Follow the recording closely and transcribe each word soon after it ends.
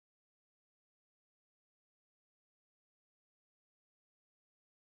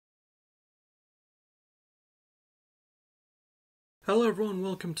Hello everyone,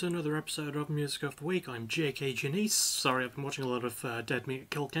 welcome to another episode of Music of the Week. I'm JK Janice. Sorry, I've been watching a lot of Dead Meat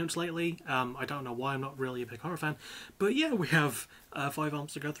Kill Counts lately. I don't know why, I'm not really a big horror fan. But yeah, we have 5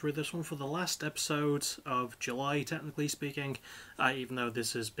 albums to go through this one for the last episode of July, technically speaking. Even though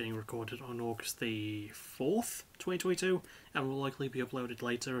this is being recorded on August the 4th, 2022. And will likely be uploaded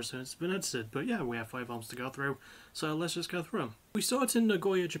later as soon as it's been edited. But yeah, we have 5 albums to go through, so let's just go through them. We start in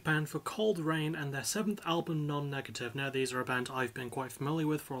Nagoya, Japan for Cold Rain and their 7th album, Non-Negative. Now these are a band I've been quite familiar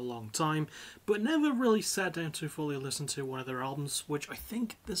with for a long time, but never really sat down to fully listen to one of their albums, which I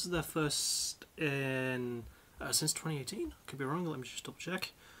think this is their first in... since 2018? Could be wrong, let me just double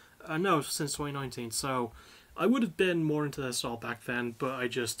check. No, since 2019, so I would have been more into their style back then, but I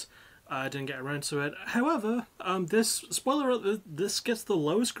just... didn't get around to it. However, spoiler alert, this gets the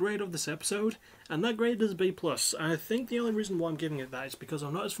lowest grade of this episode, and that grade is B+. I think the only reason why I'm giving it that is because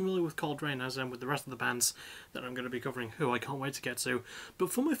I'm not as familiar with Cold Rain as I am with the rest of the bands that I'm going to be covering, who I can't wait to get to.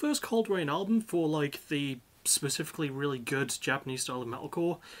 But for my first Cold Rain album, for like the specifically really good Japanese style of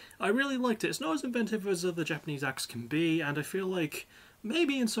metalcore, I really liked it. It's not as inventive as other Japanese acts can be, and I feel like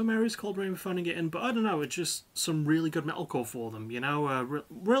maybe in some areas Cold Rain were phoning it in, but I don't know, it's just some really good metalcore for them, you know?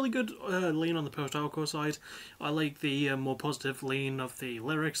 Really good lean on the post-hardcore side. I like the more positive lean of the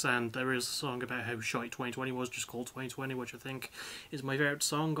lyrics, and there is a song about how shite 2020 was, just called 2020, which I think is my favourite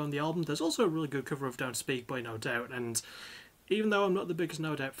song on the album. There's also a really good cover of Don't Speak by No Doubt, and even though I'm not the biggest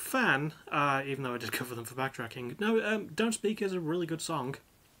No Doubt fan, even though I did cover them for backtracking, Don't Speak is a really good song.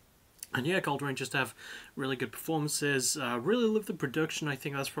 And yeah, Cold Rain just have really good performances, really love the production. I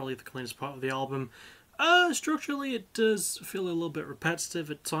think that's probably the cleanest part of the album. Structurally it does feel a little bit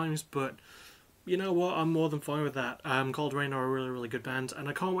repetitive at times, but you know what, I'm more than fine with that. Cold Rain are a really good band, and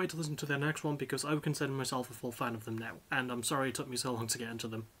I can't wait to listen to their next one because I would consider myself a full fan of them now, and I'm sorry it took me so long to get into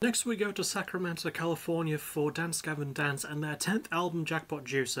them. Next we go to Sacramento, California for Dance Gavin Dance and their 10th album, Jackpot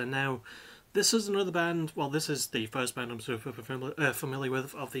Juicer. Now, this is another band, well this is the first band I'm super familiar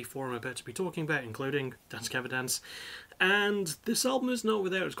with of the four I'm about to be talking about, including Dance Gavin Dance. And this album is not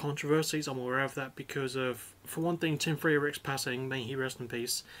without its controversies, I'm aware of that because of, for one thing, Tim Freerick's passing, may he rest in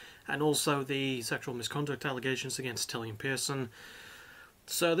peace, and also the sexual misconduct allegations against Tillian Pearson.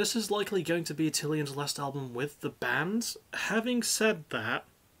 So this is likely going to be Tillian's last album with the band. Having said that,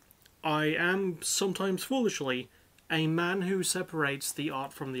 I am sometimes foolishly a man who separates the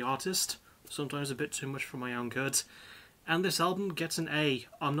art from the artist, sometimes a bit too much for my own good, and this album gets an A.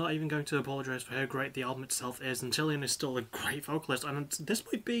 I'm not even going to apologise for how great the album itself is, and Tillian is still a great vocalist, and this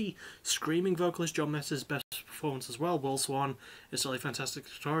might be screaming vocalist John Mess's best performance as well. Will Swan is still a fantastic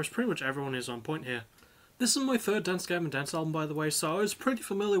guitarist, pretty much everyone is on point here. This is my third Dance Gavin Dance album, by the way, so I was pretty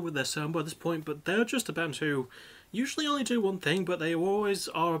familiar with their sound by this point, but they're just a band who usually only do one thing, but they always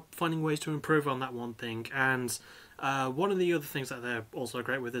are finding ways to improve on that one thing, and one of the other things that they're also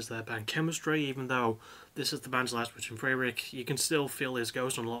great with is their band chemistry. Even though this is the band's last with Tim Freerick, you can still feel his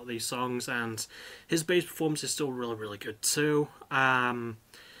ghost on a lot of these songs, and his bass performance is still really good too.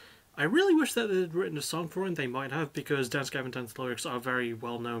 I really wish that they'd written a song for him. They might have, because Dance Gavin Dance lyrics are very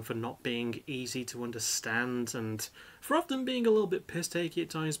well known for not being easy to understand, and for often being a little bit piss-takey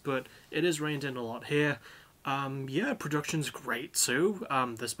at times, but it is reined in a lot here. Yeah, production's great too.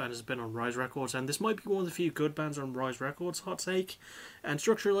 This band has been on Rise Records, and this might be one of the few good bands on Rise Records, hot take. And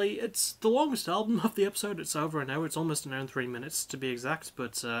structurally, it's the longest album of the episode. It's over an hour. It's almost an hour and 3 minutes to be exact,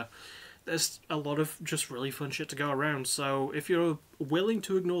 but there's a lot of just really fun shit to go around. So if you're willing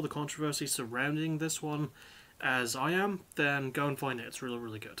to ignore the controversy surrounding this one, as I am, then go and find it. It's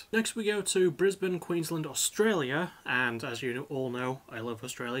really good. Next we go to Brisbane, Queensland, Australia, and as you all know, I love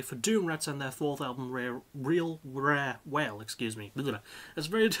Australia, for Doom Rats and their 4th album, Real Rare Whale, excuse me. It's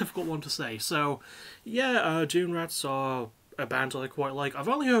a very difficult one to say. So, yeah, Doom Rats are a band I quite like. I've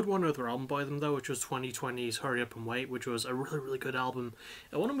only heard one other album by them though, which was 2020's Hurry Up and Wait, which was a really good album.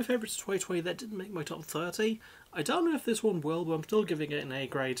 And one of my favourites of 2020 that didn't make my top 30. I don't know if this one will, but I'm still giving it an A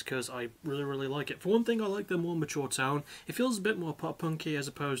grade because I really like it. For one thing, I like the more mature tone. It feels a bit more pop-punky as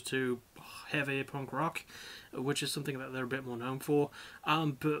opposed to heavy punk rock, which is something that they're a bit more known for.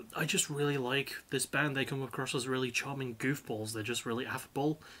 But I just really like this band. They come across as really charming goofballs. They're just really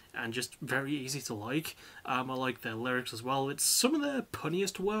affable and just very easy to like. I like their lyrics as well. It's some of their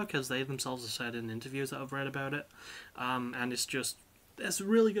punniest work, as they themselves have said in interviews that I've read about it. And it's just... there's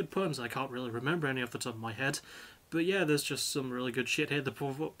really good puns. I can't really remember any off the top of my head. But yeah, there's just some really good shit here.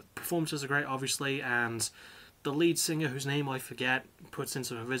 The performances are great, obviously, and the lead singer, whose name I forget, puts in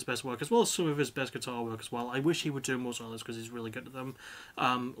some of his best work, as well as some of his best guitar work as well. I wish he would do more solos because he's really good at them.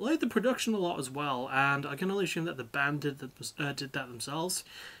 Like the production a lot as well, and I can only assume that the band did that themselves.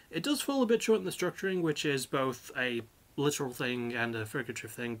 It does fall a bit short in the structuring, which is both a literal thing and a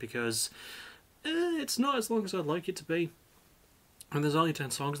figurative thing, because it's not as long as I'd like it to be. And there's only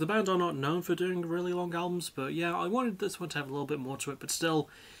 10 songs. The band are not known for doing really long albums, but yeah, I wanted this one to have a little bit more to it, but still,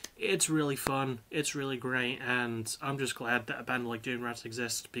 it's really fun, it's really great, and I'm just glad that a band like Dune Rats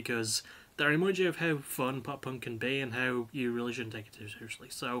exists, because they remind you of how fun pop punk can be and how you really shouldn't take it too seriously.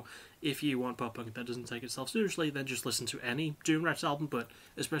 So if you want pop punk that doesn't take itself seriously, then just listen to any Dune Rats album, but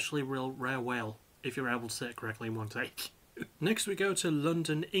especially Real Rare Whale, if you're able to say it correctly in one take. Next we go to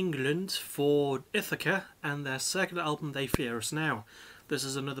London, England for Ithaca and their second album, They Fear Us Now. This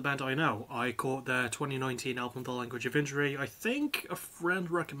is another band I know. I caught their 2019 album, The Language of Injury. I think a friend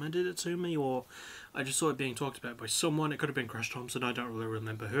recommended it to me, or I just saw it being talked about by someone. It could have been Crash Thompson, I don't really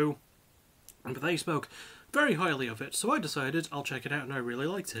remember who. But they spoke very highly of it, so I decided I'll check it out, and I really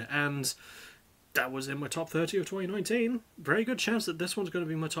liked it. And that was in my top 30 of 2019. Very good chance that this one's going to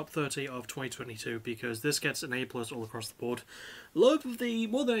be my top 30 of 2022, because this gets an A+ all across the board. More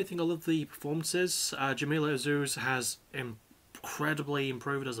than anything, I love the performances. Jamila Azzouz has incredibly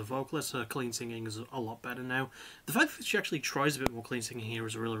improved as a vocalist. Her clean singing is a lot better now. The fact that she actually tries a bit more clean singing here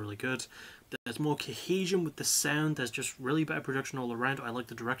is really, really good. There's more cohesion with the sound. There's just really better production all around. I like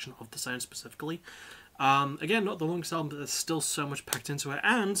the direction of the sound specifically. Again, not the longest album, but there's still so much packed into it,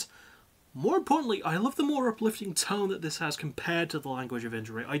 and more importantly, I love the more uplifting tone that this has compared to The Language of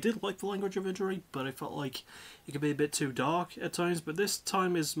Injury. I did like The Language of Injury, but I felt like it could be a bit too dark at times, but this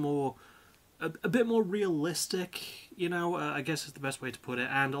time is a bit more realistic, you know, I guess is the best way to put it.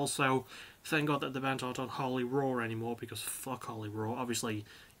 And also, thank God that the band aren't on Holy Roar anymore, because fuck Holy Roar. Obviously,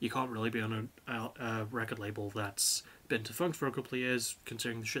 you can't really be on a record label that's been defunct for a couple of years,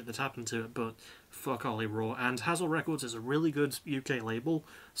 considering the shit that's happened to it, but fuck Holy Roar. And Hazel Records is a really good UK label,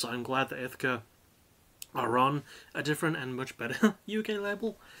 so I'm glad that Ithaca are on a different and much better UK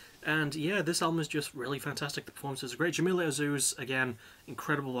label. And yeah, this album is just really fantastic. The performances are great. Jamila Azzouz, again,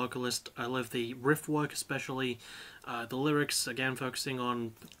 incredible vocalist. I love the riff work especially. The lyrics, again, focusing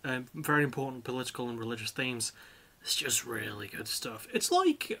on very important political and religious themes. It's just really good stuff. It's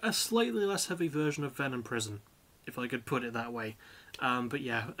like a slightly less heavy version of Venom Prison, if I could put it that way. But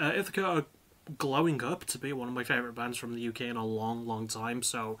yeah, Ithaca are glowing up to be one of my favourite bands from the UK in a long, long time,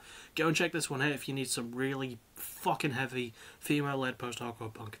 so go and check this one out if you need some really fucking heavy female-led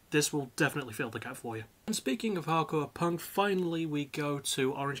post-hardcore punk. This will definitely fill the gap for you. And speaking of hardcore punk, finally we go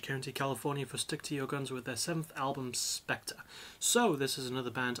to Orange County, California for Stick to Your Guns with their 7th album, Spectre. So this is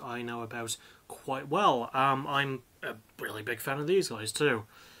another band I know about quite well. I'm a really big fan of these guys too.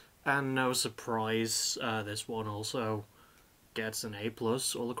 And no surprise, this one also gets an A+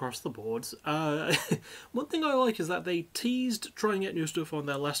 all across the board. One thing I like is that they teased trying out new stuff on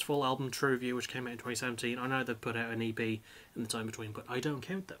their last full album, True View, which came out in 2017. I know they've put out an EP in the time between, but I don't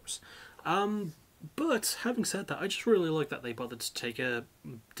count those. But having said that, I just really like that they bothered to take a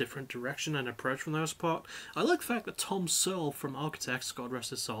different direction and approach from the most part. I like the fact that Tom Searle from Architects, God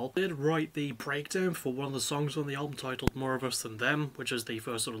rest his soul, did write the breakdown for one of the songs on the album titled More of Us Than Them, which is the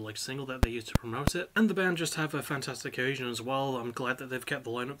first sort of like single that they used to promote it. And the band just have a fantastic cohesion as well. I'm glad that they've kept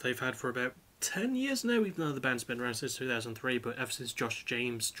the lineup they've had for about 10 years now, even though the band's been around since 2003, but ever since Josh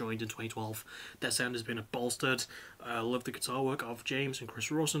James joined in 2012, their sound has been bolstered. I love the guitar work of James and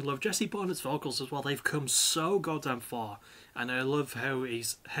Chris Rawson. Love Jesse Barnett's vocals as well. They've come so goddamn far, and I love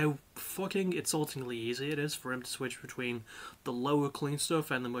how fucking insultingly easy it is for him to switch between the lower clean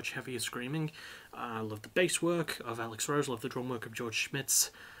stuff and the much heavier screaming. I love the bass work of Alex Rose. Love the drum work of George Schmitz.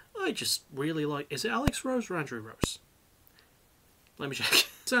 I just really like... Is it Alex Rose or Andrew Rose? Let me check.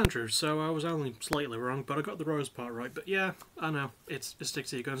 It's Andrew, so I was only slightly wrong, but I got the Rose part right. But yeah, I know, it sticks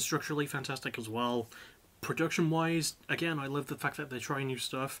to your guns. Structurally fantastic as well. Production-wise, again, I love the fact that they try new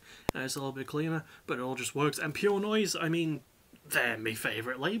stuff. It's a little bit cleaner, but it all just works. And Pure Noise, I mean, they're my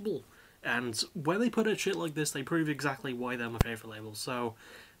favourite label. And when they put out shit like this, they prove exactly why they're my favourite label. So,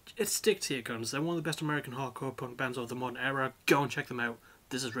 it's stick to your guns. They're one of the best American hardcore punk bands of the modern era. Go and check them out.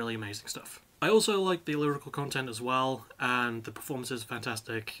 This is really amazing stuff. I also like the lyrical content as well, and the performances are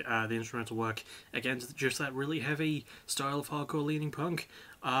fantastic, the instrumental work, again, just that really heavy style of hardcore leaning punk.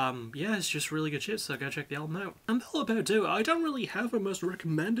 Yeah, it's just really good shit, so go check the album out. And that'll about do it. I don't really have a most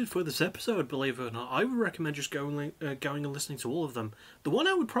recommended for this episode, believe it or not. I would recommend just going and listening to all of them. The one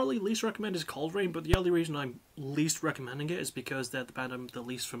I would probably least recommend is Cold Rain, but the only reason I'm least recommending it is because they're the band I'm the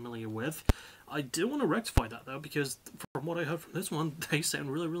least familiar with. I do want to rectify that though, because from what I heard from this one, they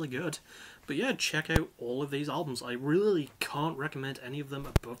sound really, really good. But yeah, check out all of these albums. I really can't recommend any of them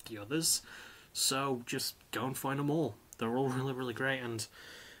above the others, so just go and find them all. They're all really, really great, and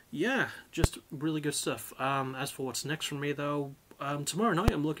yeah, just really good stuff. As for what's next from me though, tomorrow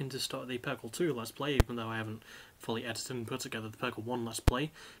night I'm looking to start the Peckle 2 Let's Play, even though I haven't fully edited and put together the Peggle 1 Let's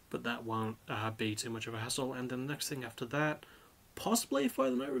Play, but that won't be too much of a hassle. And then the next thing after that, possibly a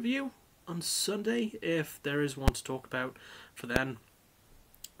Fire the Night review on Sunday, if there is one to talk about for then.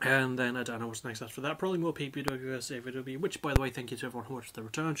 And then I don't know what's next after that. Probably more PPWS AVW, which, by the way, thank you to everyone who watched the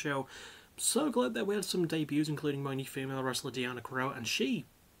return show. I'm so glad that we had some debuts, including my new female wrestler, Deanna Crow, and she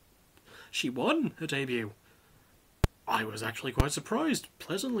won her debut. I was actually quite surprised,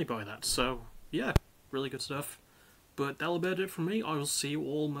 pleasantly, by that. So, yeah, really good stuff. But that'll be it from me. I will see you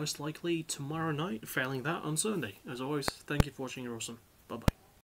all most likely tomorrow night, failing that on Sunday. As always, thank you for watching, you're awesome.